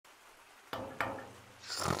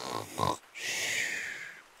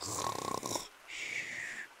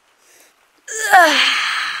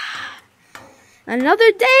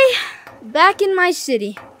Another day back in my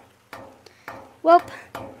city. Well,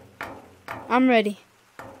 I'm ready.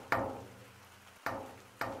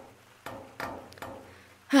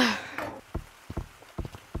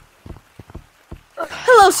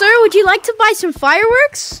 Hello, sir. Would you like to buy some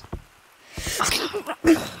fireworks?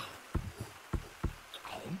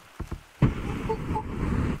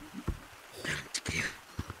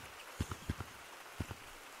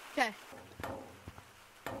 Okay.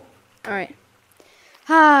 All right.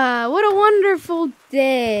 Ah, what a wonderful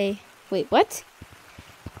day. Wait, what?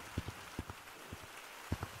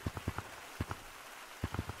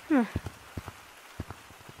 Huh.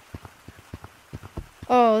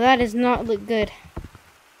 Oh, that does not look good.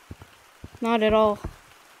 Not at all.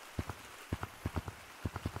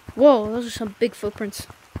 Whoa, those are some big footprints.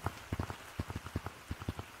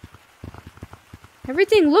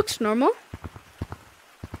 Everything looks normal.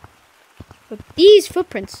 But these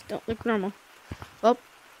footprints don't look normal. Well,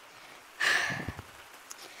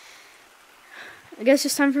 I guess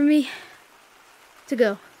it's time for me to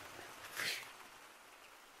go.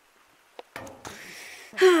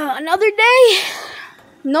 Another day,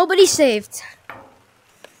 nobody saved.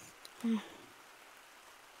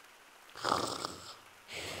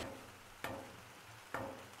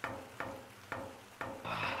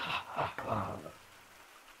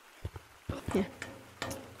 Yeah.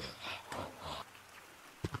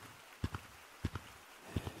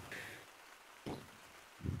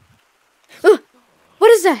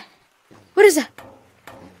 What is that? What is that?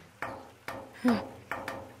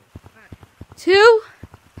 2,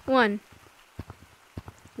 1.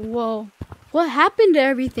 Whoa. What happened to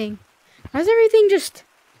everything? How's everything just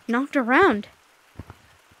knocked around?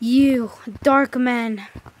 You, Darkman.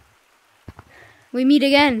 We meet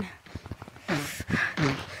again.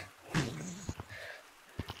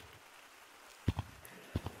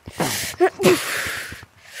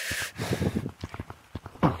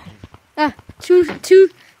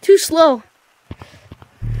 Too slow.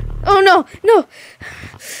 Oh no, no.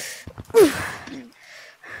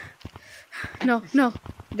 No,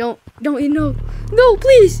 don't, no,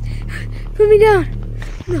 please, put me down.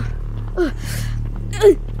 No.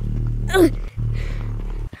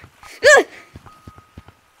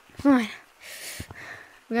 Fine.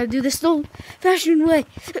 We gotta do this the old-fashioned way.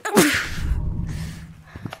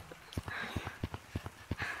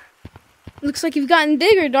 Looks like you've gotten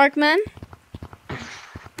bigger, Darkman.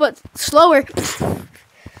 But slower.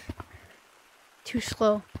 Too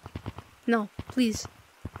slow. No, please.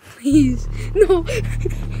 Please. No.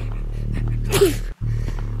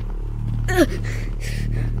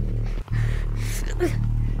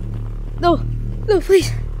 No,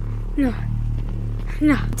 please. No.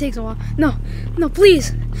 It takes a while. No,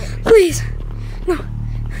 please. Please. No.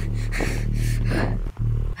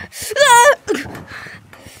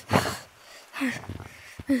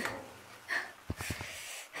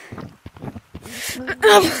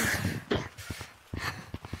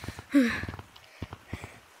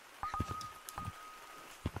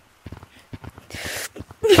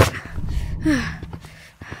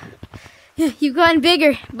 You've gotten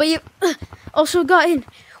bigger, but you've also gotten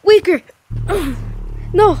weaker.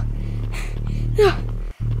 No. No.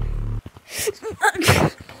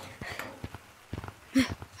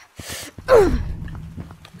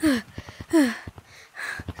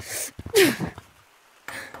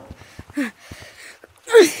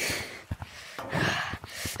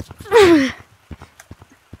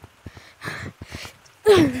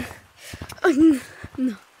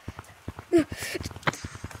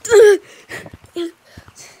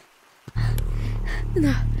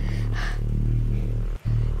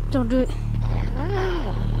 Don't do it.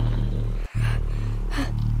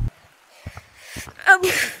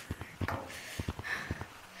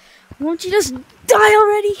 Won't you just die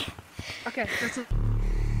already? Okay, that's it.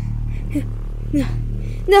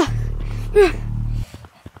 No.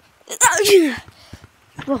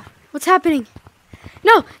 Whoa, what's happening?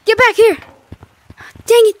 No, get back here!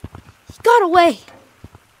 Dang it, he got away.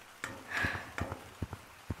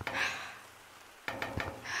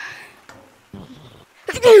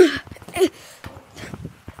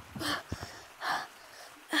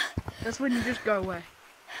 That's when you just go away.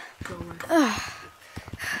 Go away.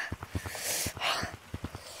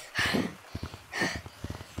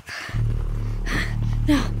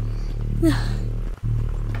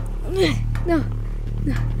 No.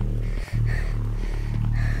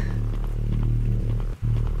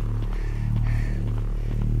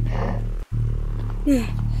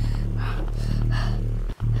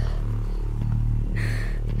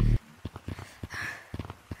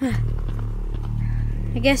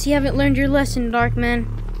 I guess you haven't learned your lesson, Darkman.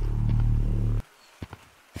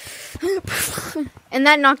 And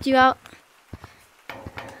that knocked you out.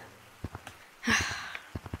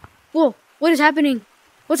 Whoa, what is happening?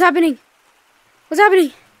 What's happening? What's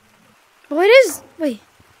happening? What is, wait,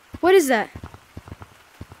 what is that?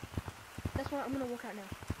 That's why I'm gonna walk out now.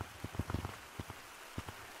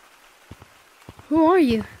 Who are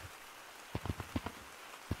you?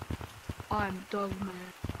 I'm Dogman.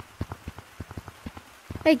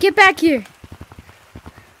 Hey, get back here.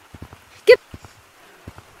 Get.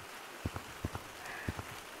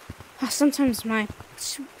 Oh, sometimes my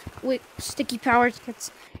sticky power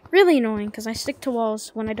gets really annoying because I stick to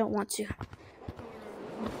walls when I don't want to.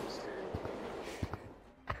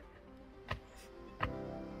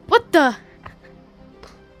 What the?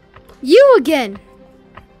 You again.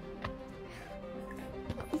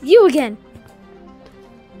 You again.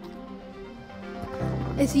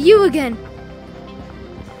 It's you again.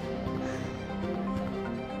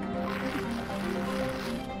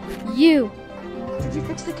 You. Did you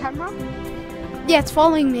fix the camera? Yeah, it's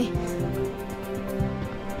following me.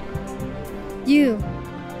 You.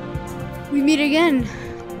 We meet again,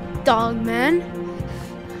 Dogman.